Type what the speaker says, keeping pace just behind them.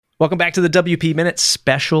Welcome back to the WP Minute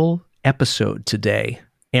special episode today.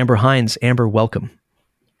 Amber Hines. Amber, welcome.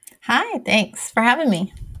 Hi, thanks for having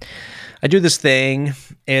me. I do this thing.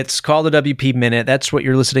 It's called the WP Minute. That's what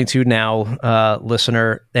you're listening to now,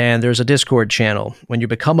 listener. And there's a Discord channel. When you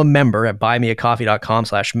become a member at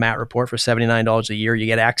buymeacoffee.com/MattReport for $79 a year, you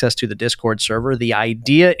get access to the Discord server. The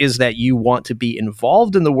idea is that you want to be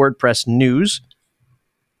involved in the WordPress news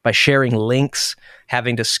by sharing links,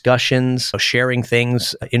 having discussions, sharing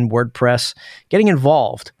things in WordPress, getting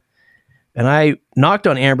involved. And I knocked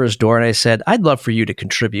on Amber's door and I said, I'd love for you to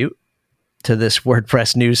contribute to this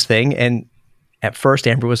WordPress news thing. And at first,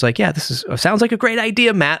 Amber was like, yeah, sounds like a great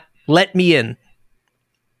idea, Matt. Let me in.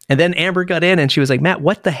 And then Amber got in and she was like, Matt,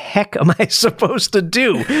 what the heck am I supposed to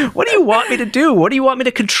do? What do you want me to do? What do you want me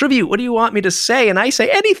to contribute? What do you want me to say? And I say,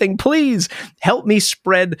 anything, please. Help me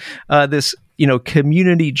spread this,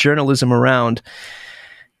 community journalism around.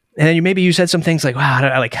 And maybe you said some things like, wow, I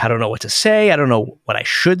don't know what to say. I don't know what I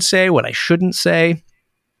should say, what I shouldn't say.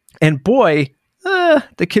 And boy,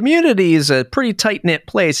 the community is a pretty tight-knit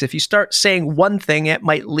place. If you start saying one thing, it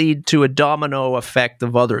might lead to a domino effect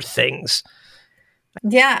of other things.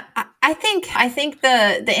 Yeah, I think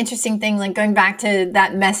the interesting thing, like going back to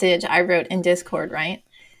that message I wrote in Discord, right,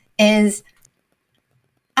 is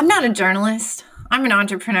I'm not a journalist. I'm an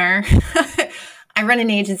entrepreneur. I run an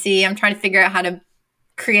agency. I'm trying to figure out how to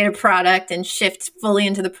create a product and shift fully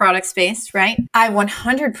into the product space, right? I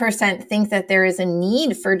 100% think that there is a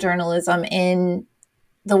need for journalism in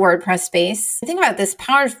the WordPress space. Think about this,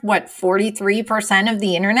 powers 43% of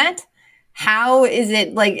the internet? How is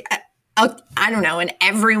it like, I don't know, and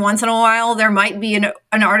every once in a while there might be an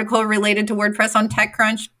article related to WordPress on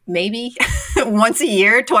TechCrunch, maybe once a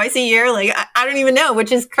year, twice a year, like I don't even know,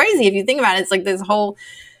 which is crazy if you think about it. It's like this whole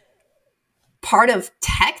part of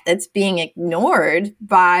tech that's being ignored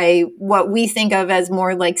by what we think of as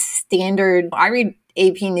more like standard. I read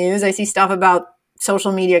AP News. I see stuff about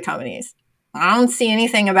social media companies. I don't see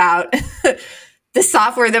anything about the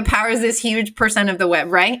software that powers this huge percent of the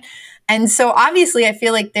web, right? And so obviously I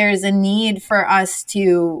feel like there's a need for us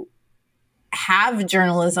to have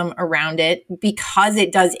journalism around it because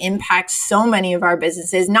it does impact so many of our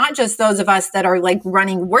businesses, not just those of us that are like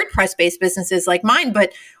running WordPress-based businesses like mine,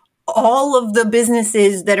 but all of the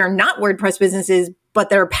businesses that are not WordPress businesses, but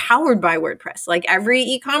they're powered by WordPress, like every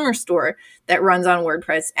e-commerce store that runs on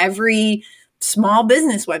WordPress, every small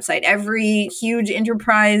business website, every huge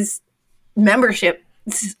enterprise membership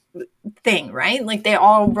thing, right? Like they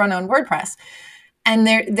all run on WordPress. And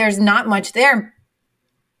there's not much there.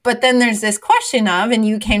 But then there's this question of, and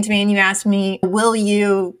you came to me and you asked me, will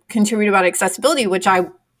you contribute about accessibility, which I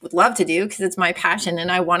would love to do because it's my passion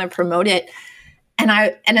and I want to promote it. And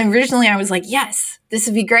originally I was like, yes, this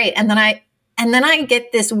would be great. And then I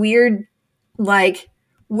get this weird, like,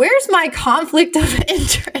 where's my conflict of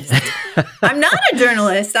interest? I'm not a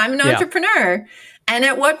journalist. I'm an entrepreneur. And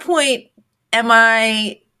at what point am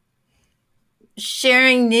I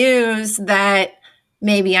sharing news that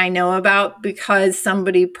maybe I know about because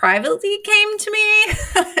somebody privately came to me?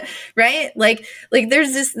 Right? Like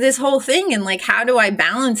there's this whole thing. And like, how do I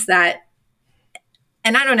balance that?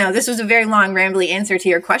 And I don't know, this was a very long, rambly answer to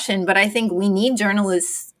your question, but I think we need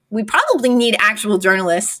journalists. We probably need actual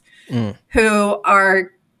journalists who are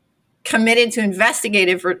committed to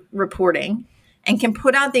investigative reporting and can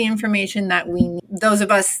put out the information that we need. Those of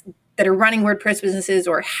us that are running WordPress businesses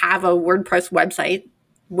or have a WordPress website,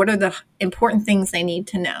 what are the important things they need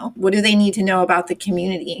to know? What do they need to know about the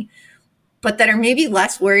community? But that are maybe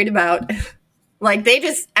less worried about... Like they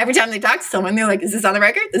just, every time they talk to someone, they're like, is this on the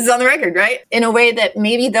record? This is on the record, right? In a way that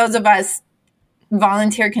maybe those of us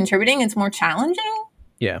volunteer contributing, it's more challenging.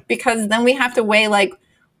 Yeah. Because then we have to weigh like,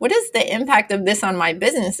 what is the impact of this on my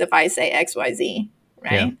business if I say X, Y, Z,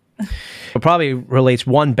 right? Yeah. It probably relates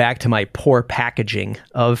back to my poor packaging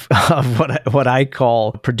of what I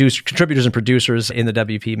call contributors and producers in the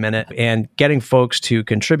WP Minute, and getting folks to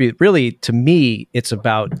contribute. Really, to me, it's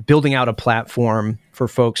about building out a platform for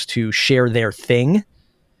folks to share their thing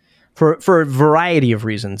for a variety of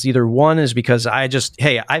reasons. Either one is because I've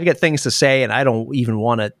got things to say and I don't even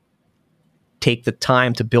want to take the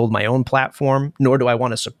time to build my own platform, nor do I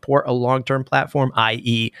want to support a long-term platform,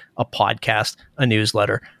 i.e. a podcast, a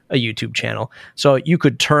newsletter, a YouTube channel. So you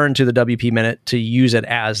could turn to the WP Minute to use it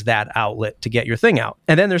as that outlet to get your thing out.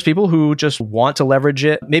 And then there's people who just want to leverage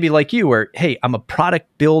it, maybe like you, where, hey, I'm a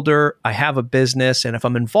product builder, I have a business, and if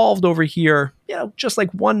I'm involved over here, just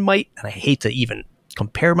like one might, and I hate to even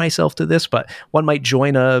compare myself to this, but one might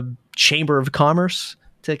join a chamber of commerce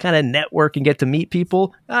to kind of network and get to meet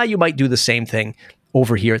people. You might do the same thing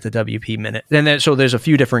over here at the WP Minute. And then, so there's a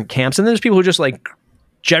few different camps. And there's people who just like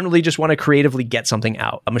generally just want to creatively get something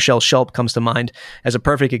out. Michelle Schulp comes to mind as a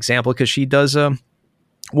perfect example because she does a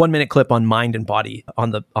 1-minute clip on mind and body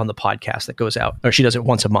on the podcast that goes out, or she does it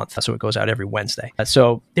once a month. So it goes out every Wednesday.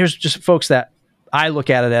 So there's just folks that I look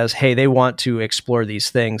at it as, hey, they want to explore these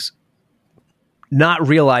things, not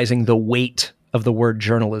realizing the weight of the word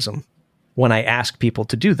journalism when I ask people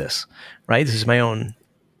to do this, right? This is my own.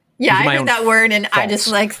 Yeah, I heard that word and I just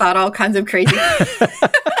thought all kinds of crazy.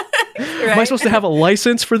 Right? Am I supposed to have a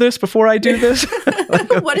license for this before I do this?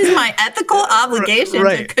 What is my ethical obligation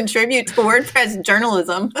to contribute to WordPress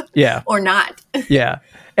journalism? Yeah. Or not? Yeah.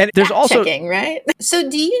 And there's also checking, right? So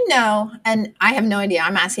do you know, and I have no idea,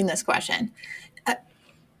 I'm asking this question.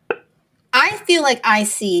 I feel like I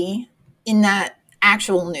see in that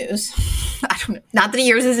actual news, I don't know, not that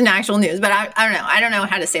yours isn't actual news, but I don't know. I don't know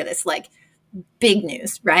how to say this, big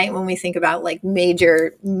news, right? When we think about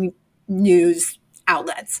major news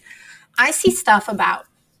outlets, I see stuff about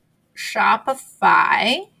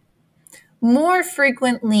Shopify more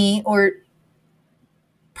frequently, or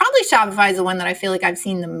probably Shopify is the one that I feel like I've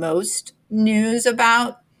seen the most news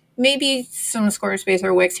about. Maybe some Squarespace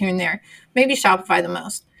or Wix here and there. Maybe Shopify the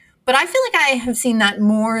most. But I feel like I have seen that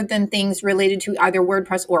more than things related to either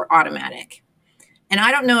WordPress or Automatic. And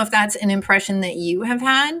I don't know if that's an impression that you have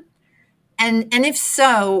had. And if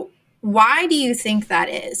so, why do you think that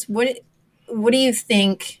is? What do you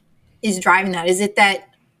think is driving that? Is it that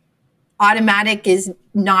Automatic is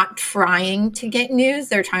not trying to get news?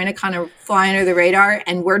 They're trying to kind of fly under the radar,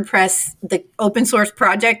 and WordPress, the open source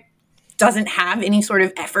project, doesn't have any sort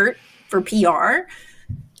of effort for PR?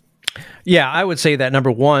 Yeah, I would say that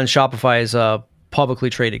number one, Shopify is a publicly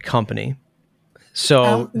traded company.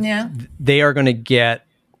 So they are going to get,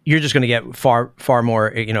 you're just going to get far more,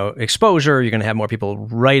 exposure. You're going to have more people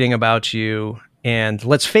writing about you. And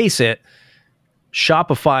let's face it,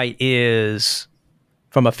 Shopify is,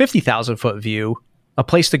 from a 50,000 foot view, a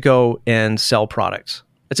place to go and sell products.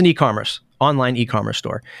 It's an online e-commerce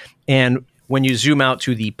store. And when you zoom out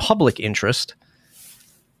to the public interest,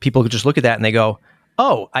 people could just look at that and they go,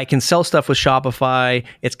 oh, I can sell stuff with Shopify.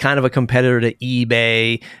 It's kind of a competitor to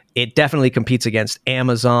eBay. It definitely competes against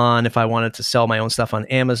Amazon if I wanted to sell my own stuff on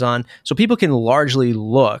Amazon. So people can largely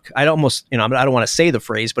look. I don't want to say the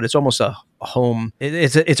phrase, but it's almost a home.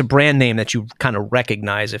 It's a brand name that you kind of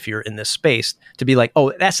recognize if you're in this space, to be like,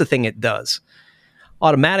 oh, that's the thing it does.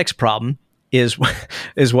 Automatic's problem is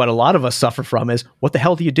what a lot of us suffer from is, what the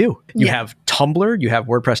hell do? You have Tumblr, you have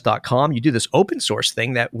WordPress.com, you do this open source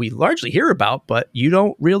thing that we largely hear about, but you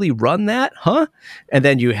don't really run that, huh? And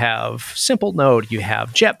then you have Simple Node, you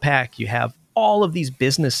have Jetpack, you have all of these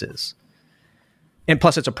businesses. And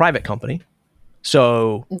plus it's a private company.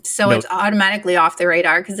 So it's automatically off the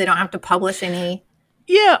radar because they don't have to publish any.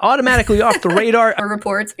 Yeah, automatically off the radar. Or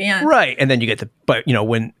reports, yeah. Right. And then you get but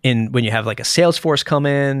when you have like a Salesforce come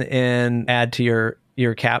in and add to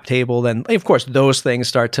your cap table, then of course those things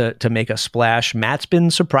start to make a splash. Matt's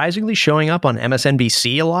been surprisingly showing up on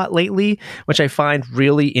MSNBC a lot lately, which I find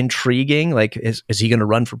really intriguing. Like, is he going to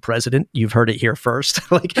run for president? You've heard it here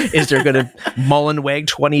first. Like, is there going to Mullenweg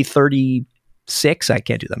 2036? I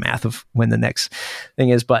can't do the math of when the next thing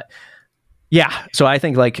is, but yeah. So I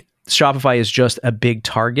think Shopify is just a big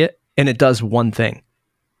target, and it does one thing.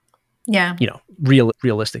 Yeah.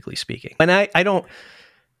 Realistically speaking. And I don't,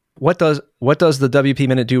 what does the WP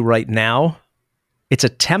Minute do right now? It's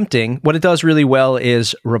attempting, what it does really well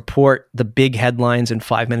is report the big headlines in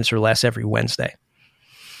 5 minutes or less every Wednesday.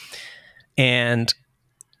 And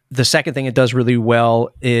the second thing it does really well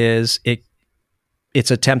is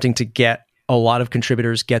it's attempting to get a lot of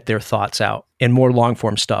contributors get their thoughts out, and more long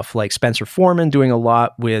form stuff, like Spencer Foreman doing a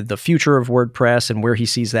lot with the future of WordPress and where he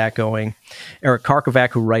sees that going. Eric Karkovac,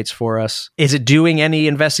 who writes for us. Is it doing any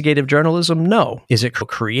investigative journalism? No. Is it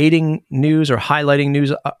creating news or highlighting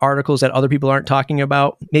news articles that other people aren't talking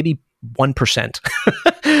about? Maybe 1%.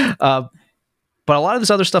 But a lot of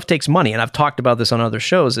this other stuff takes money. And I've talked about this on other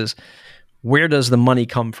shows, is where does the money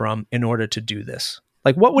come from in order to do this?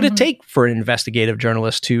 Like, what would it take for an investigative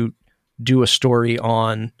journalist to do a story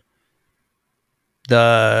on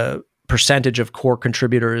the percentage of core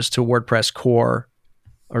contributors to WordPress core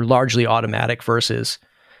or largely Automatic versus,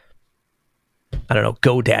 I don't know,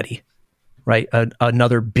 GoDaddy, right?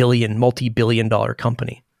 Another multi-billion dollar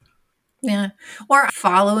company. Yeah. Or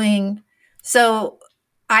following. So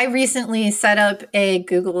I recently set up a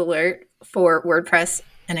Google alert for WordPress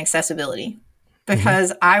and accessibility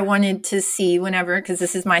because I wanted to see because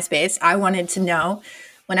this is my space, I wanted to know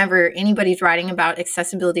whenever anybody's writing about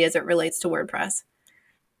accessibility as it relates to WordPress.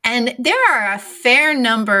 And there are a fair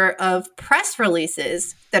number of press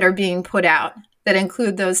releases that are being put out that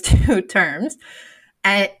include those two terms.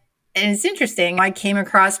 And it's interesting. I came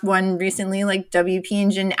across one recently, like WP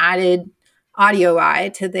Engine added Audio Eye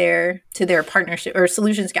to their partnership or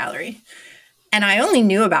solutions gallery. And I only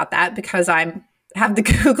knew about that because I have the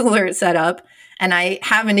Google alert set up and I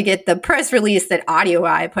happen to get the press release that Audio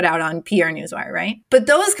Eye put out on PR Newswire, right? But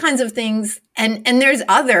those kinds of things, and there's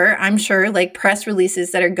other, I'm sure, like press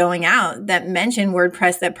releases that are going out that mention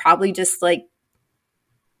WordPress that probably just like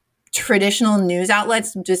traditional news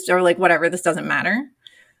outlets just are like, whatever, this doesn't matter.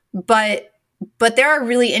 But there are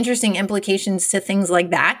really interesting implications to things like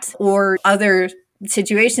that or other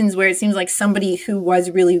situations where it seems like somebody who was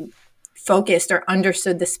really focused or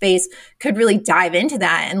understood the space could really dive into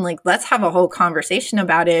that and like, let's have a whole conversation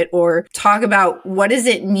about it or talk about what does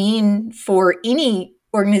it mean for any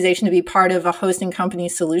organization to be part of a hosting company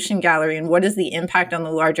solution gallery and what is the impact on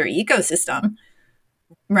the larger ecosystem,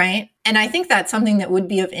 right? And I think that's something that would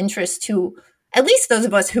be of interest to at least those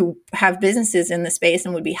of us who have businesses in the space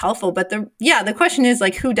and would be helpful. But the question is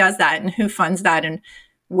like, who does that and who funds that and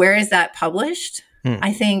where is that published?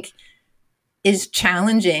 I think is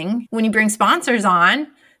challenging. When you bring sponsors on,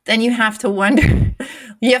 then you have to wonder,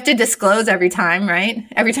 you have to disclose every time, right?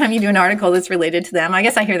 Every time you do an article that's related to them. I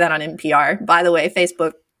guess I hear that on NPR. By the way,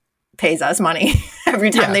 Facebook pays us money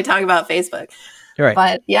every time they talk about Facebook. You're right.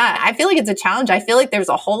 But yeah, I feel like it's a challenge. I feel like there's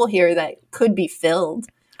a hole here that could be filled.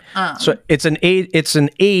 So it's an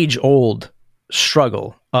age-old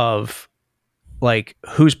struggle of like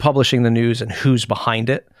who's publishing the news and who's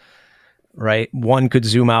behind it. Right. One could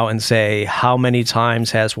zoom out and say, how many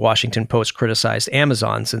times has Washington Post criticized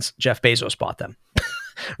Amazon since Jeff Bezos bought them?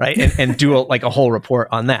 Right. And do a whole report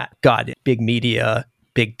on that. God, big media,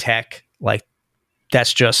 big tech, like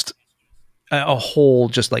that's just a whole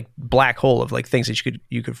just like black hole of like things that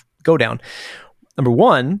you could go down. Number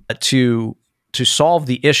one, to solve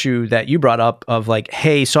the issue that you brought up of like,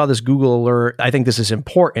 hey, saw this Google alert. I think this is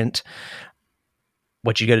important.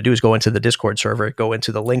 What you got to do is go into the Discord server, go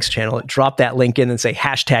into the links channel, drop that link in and say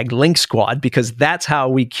hashtag link squad, because that's how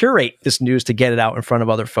we curate this news to get it out in front of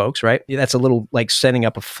other folks, right? That's a little like setting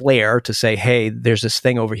up a flare to say, hey, there's this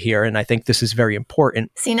thing over here. And I think this is very important.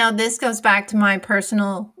 See, now this goes back to my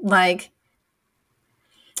personal, like,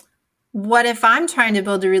 what if I'm trying to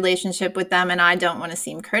build a relationship with them and I don't want to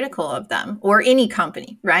seem critical of them or any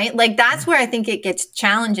company, right? Like that's where I think it gets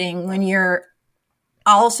challenging when you're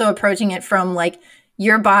also approaching it from like,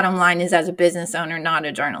 your bottom line is as a business owner, not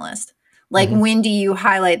a journalist. Like when do you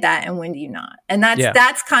highlight that and when do you not? And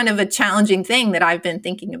that's kind of a challenging thing that I've been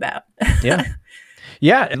thinking about.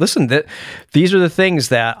 Yeah. Listen, these are the things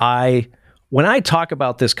that when I talk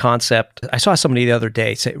about this concept, I saw somebody the other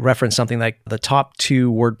day reference something like the top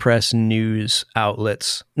 2 WordPress news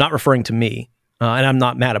outlets, not referring to me. And I'm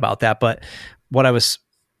not mad about that, but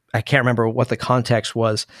I can't remember what the context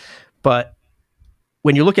was, but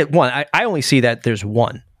when you look at one, I only see that there's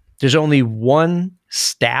one. There's only one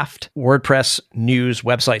staffed WordPress news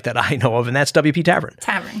website that I know of, and that's WP Tavern.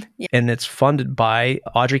 Yeah. And it's funded by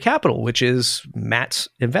Audrey Capital, which is Matt's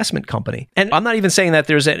investment company. And I'm not even saying that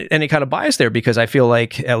there's any kind of bias there, because I feel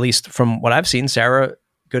like, at least from what I've seen, Sarah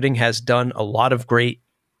Gooding has done a lot of great,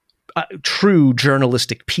 true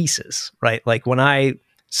journalistic pieces, right? Like when I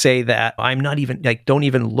say that, I'm not even, like, don't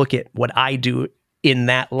even look at what I do in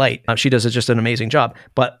that light. She does just an amazing job.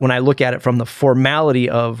 But when I look at it from the formality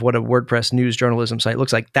of what a WordPress news journalism site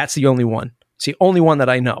looks like, that's the only one. It's the only one that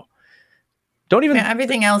I know.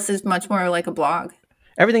 Everything else is much more like a blog.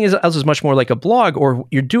 Everything else is much more like a blog, or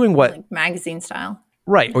you're doing what... like magazine style.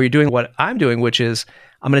 Right. Or you're doing what I'm doing, which is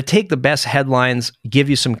I'm going to take the best headlines,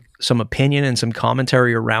 give you some opinion and some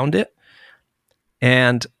commentary around it,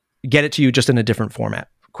 and get it to you just in a different format.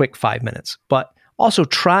 Quick 5 minutes. But also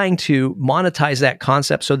trying to monetize that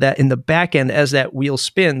concept so that in the back end, as that wheel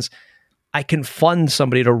spins, I can fund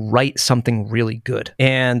somebody to write something really good.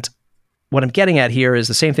 And what I'm getting at here is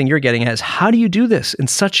the same thing you're getting at, is how do you do this in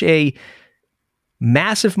such a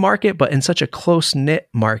massive market, but in such a close-knit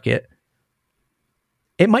market?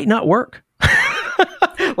 It might not work.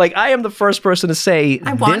 Like, I am the first person to say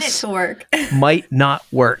I want it to work. Might not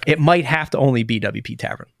work. It might have to only be WP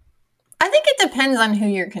Tavern. I think it depends on who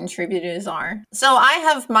your contributors are. So I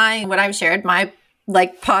have what I've shared, my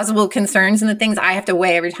like possible concerns and the things I have to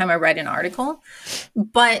weigh every time I write an article.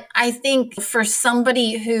 But I think for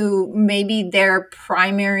somebody who maybe their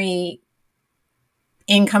primary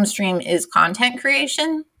income stream is content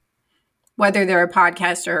creation, whether they're a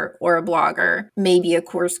podcaster or a blogger, maybe a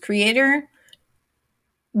course creator,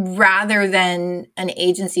 rather than an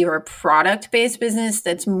agency or a product-based business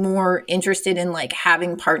that's more interested in like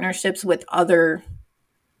having partnerships with other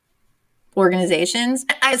organizations.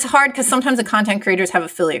 It's hard because sometimes the content creators have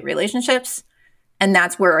affiliate relationships and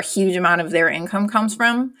that's where a huge amount of their income comes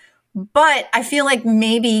from. But I feel like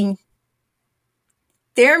maybe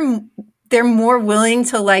they're more willing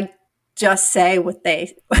to like just say what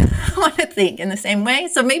they want to think in the same way.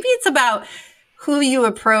 So maybe it's about who you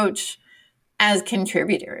approach as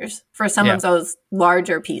contributors for some of those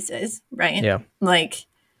larger pieces, right? Yeah. Like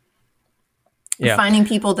finding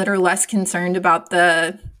people that are less concerned about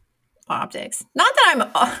the optics. Not that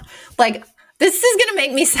I'm like, this is going to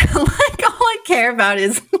make me sound like all I care about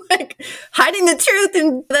is like hiding the truth.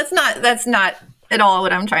 And that's not at all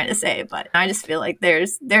what I'm trying to say. But I just feel like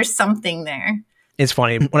there's something there. It's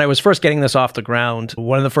funny. When I was first getting this off the ground,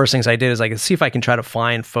 one of the first things I did is like, see if I can try to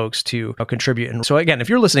find folks to contribute. And so again, if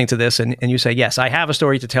you're listening to this and you say, yes, I have a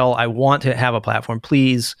story to tell, I want to have a platform,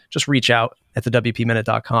 please just reach out at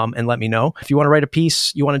thewpminute.com and let me know. If you want to write a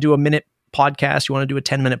piece, you want to do a minute podcast, you want to do a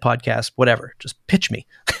 10-minute podcast, whatever, just pitch me.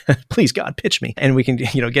 Please, God, pitch me. And we can,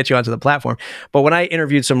 get you onto the platform. But when I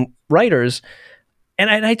interviewed some writers, and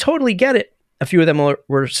I totally get it, a few of them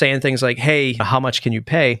were saying things like, hey, how much can you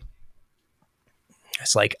pay?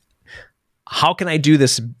 It's like, how can I do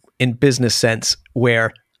this in business sense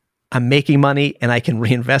where I'm making money and I can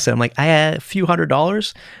reinvest it? I'm like, I had a few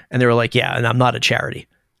 $100s. And they were like, yeah, and I'm not a charity.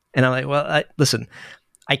 And I'm like, well, listen,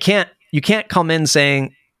 you can't come in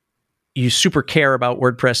saying you super care about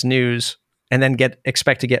WordPress news and then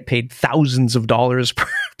expect to get paid thousands of dollars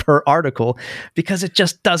per article, because it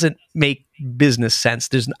just doesn't make business sense.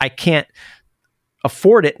 I can't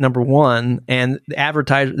afford it, number one, and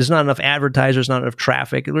there's not enough advertisers, not enough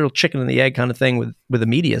traffic, a little chicken and the egg kind of thing with a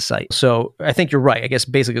media site. So I think you're right. I guess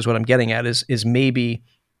basically is what I'm getting at is maybe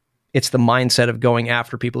it's the mindset of going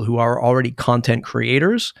after people who are already content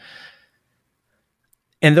creators,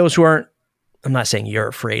 and those who aren't. I'm not saying you're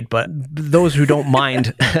afraid, but those who don't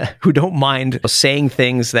mind, saying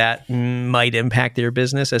things that might impact their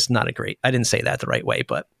business. It's not I didn't say that the right way,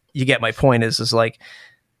 but you get my point. Is like,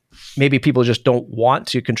 maybe people just don't want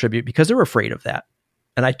to contribute because they're afraid of that.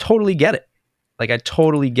 And I totally get it. Like, I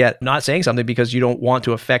totally get not saying something because you don't want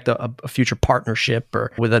to affect a future partnership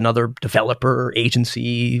or with another developer or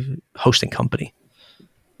agency, hosting company.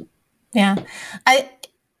 Yeah.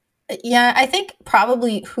 I think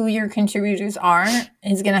probably who your contributors are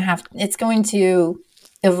is it's going to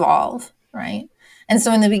evolve, right? And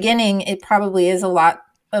so in the beginning, it probably is a lot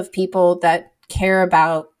of people that care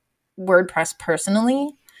about WordPress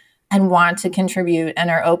personally and want to contribute and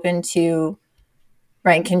are open to,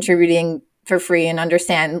 right, contributing for free and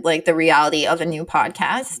understand like the reality of a new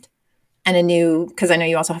podcast and because I know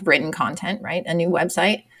you also have written content, right? A new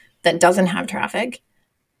website that doesn't have traffic.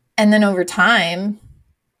 And then over time,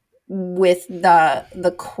 with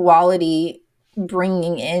the quality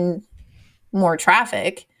bringing in more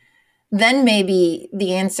traffic, then maybe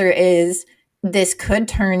the answer is this could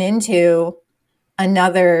turn into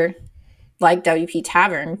another like WP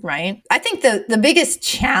Tavern, right? I think the biggest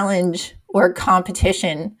challenge or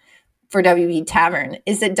competition for WP Tavern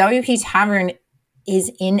is that WP Tavern is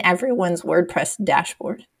in everyone's WordPress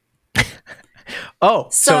dashboard. Oh,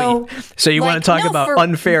 so you want to talk about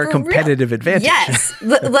unfair competitive advantage? Yes,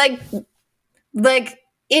 like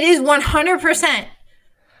it is 100%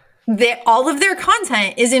 that all of their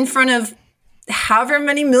content is in front of however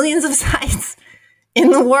many millions of sites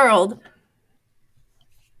in the world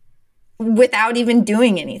without even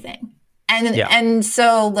doing anything, and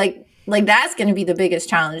so like that's going to be the biggest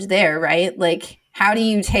challenge there, right? Like, how do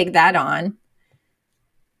you take that on?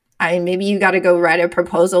 Maybe you got to go write a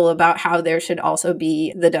proposal about how there should also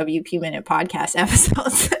be the WP Minute podcast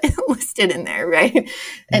episodes listed in there, right?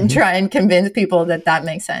 And try and convince people that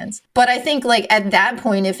makes sense. But I think like at that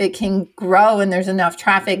point, if it can grow and there's enough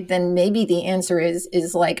traffic, then maybe the answer is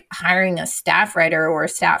like hiring a staff writer or a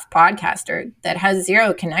staff podcaster that has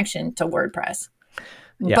zero connection to WordPress,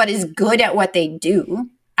 but is good at what they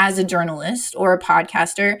do as a journalist or a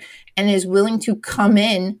podcaster and is willing to come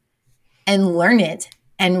in and learn it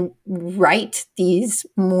and write these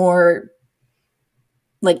more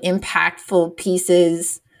like impactful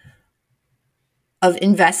pieces of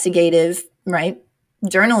investigative, right,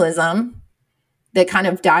 journalism that kind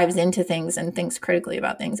of dives into things and thinks critically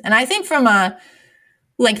about things. And I think from a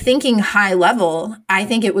like thinking high level, I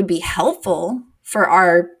think it would be helpful for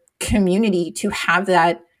our community to have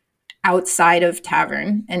that outside of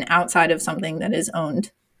Tavern and outside of something that is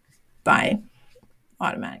owned by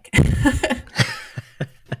Automatic.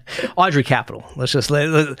 Audrey Capital. Let's just let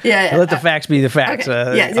the facts be the facts.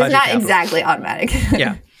 Okay. It's not Capital. Exactly Automatic.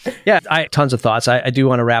 Yeah. I tons of thoughts. I do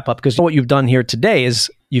want to wrap up because what you've done here today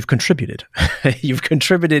is you've contributed. You've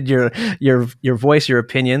contributed your voice, your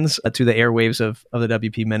opinions to the airwaves of the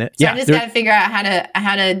WP Minute. So I just got to figure out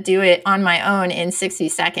how to do it on my own in 60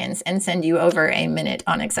 seconds and send you over a minute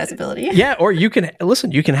on accessibility. Yeah, or you can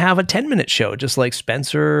have a 10-minute show, just like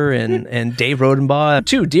Spencer and Dave Rodenbaugh.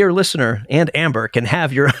 Too, dear listener, and Amber can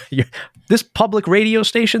have your this public radio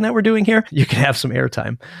station that we're doing here. You can have some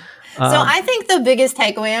airtime. So I think the biggest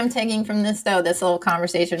takeaway I'm taking from this, though, this little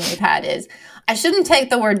conversation we've had is I shouldn't take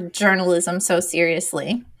the word journalism so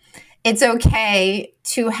seriously. It's okay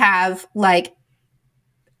to have, like,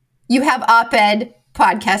 you have op-ed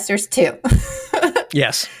podcasters too.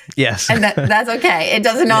 Yes. And that's okay. It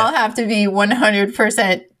doesn't all have to be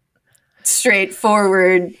 100%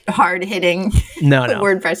 straightforward, hard-hitting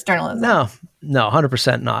WordPress journalism. No,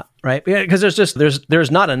 100% not, right? Because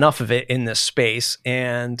there's not enough of it in this space.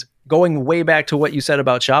 And going way back to what you said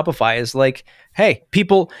about Shopify is like, hey,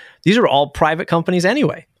 people, these are all private companies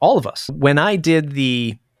anyway, all of us. When I did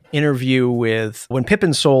the interview when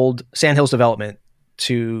Pippin sold Sandhills Development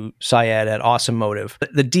to Syed at Awesome Motive,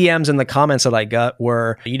 the DMs and the comments that I got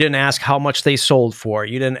were, you didn't ask how much they sold for.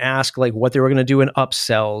 You didn't ask like what they were going to do in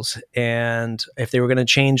upsells and if they were going to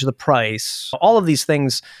change the price. All of these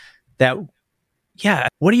things that, yeah,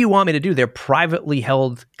 what do you want me to do? They're privately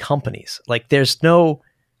held companies. Like they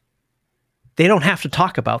don't have to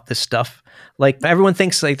talk about this stuff. Like everyone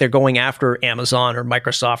thinks like they're going after Amazon or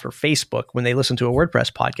Microsoft or Facebook when they listen to a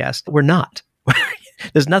WordPress podcast. We're not.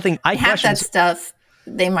 There's nothing. Half that stuff,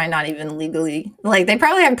 they might not even legally, like they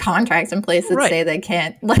probably have contracts in place that say they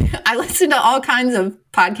can't. Like I listen to all kinds of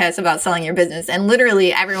podcasts about selling your business, and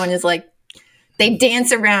literally everyone is like, they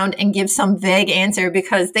dance around and give some vague answer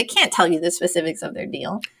because they can't tell you the specifics of their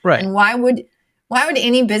deal. Right. And why would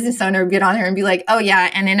any business owner get on there and be like, oh yeah,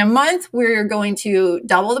 and in a month we're going to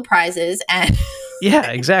double the prizes and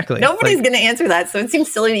yeah, exactly. Nobody's going to answer that. So it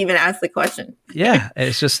seems silly to even ask the question. Yeah.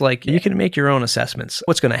 It's just like, you can make your own assessments.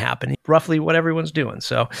 What's going to happen, roughly what everyone's doing.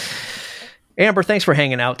 So Amber, thanks for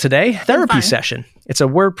hanging out today. Therapy session. It's a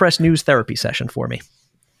WordPress news therapy session for me.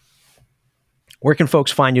 Where can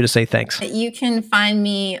folks find you to say thanks? You can find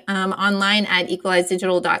me online at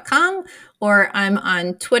equalizedigital.com, or I'm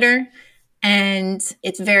on Twitter, and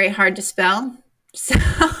it's very hard to spell. So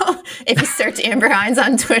if you search Amber Hines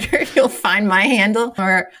on Twitter, you'll find my handle,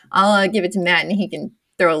 or I'll give it to Matt and he can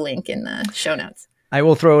throw a link in the show notes. I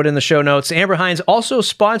will throw it in the show notes. Amber Hines also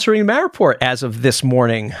sponsoring Matt Report as of this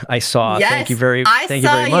morning. I saw. Yes, thank you very much. I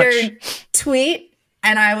saw your tweet.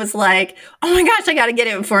 And I was like, oh my gosh, I got to get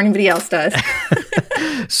it before anybody else does.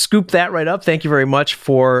 Scoop that right up. Thank you very much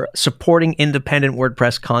for supporting independent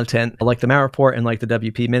WordPress content like the Matt Report and like the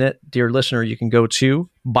WP Minute. Dear listener, you can go to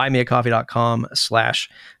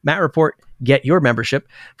buymeacoffee.com/Matt Report. Get your membership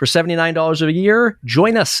for $79 a year.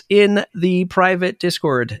 Join us in the private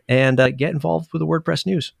Discord and get involved with the WordPress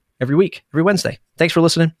news every week, every Wednesday. Thanks for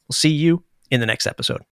listening. We'll see you in the next episode.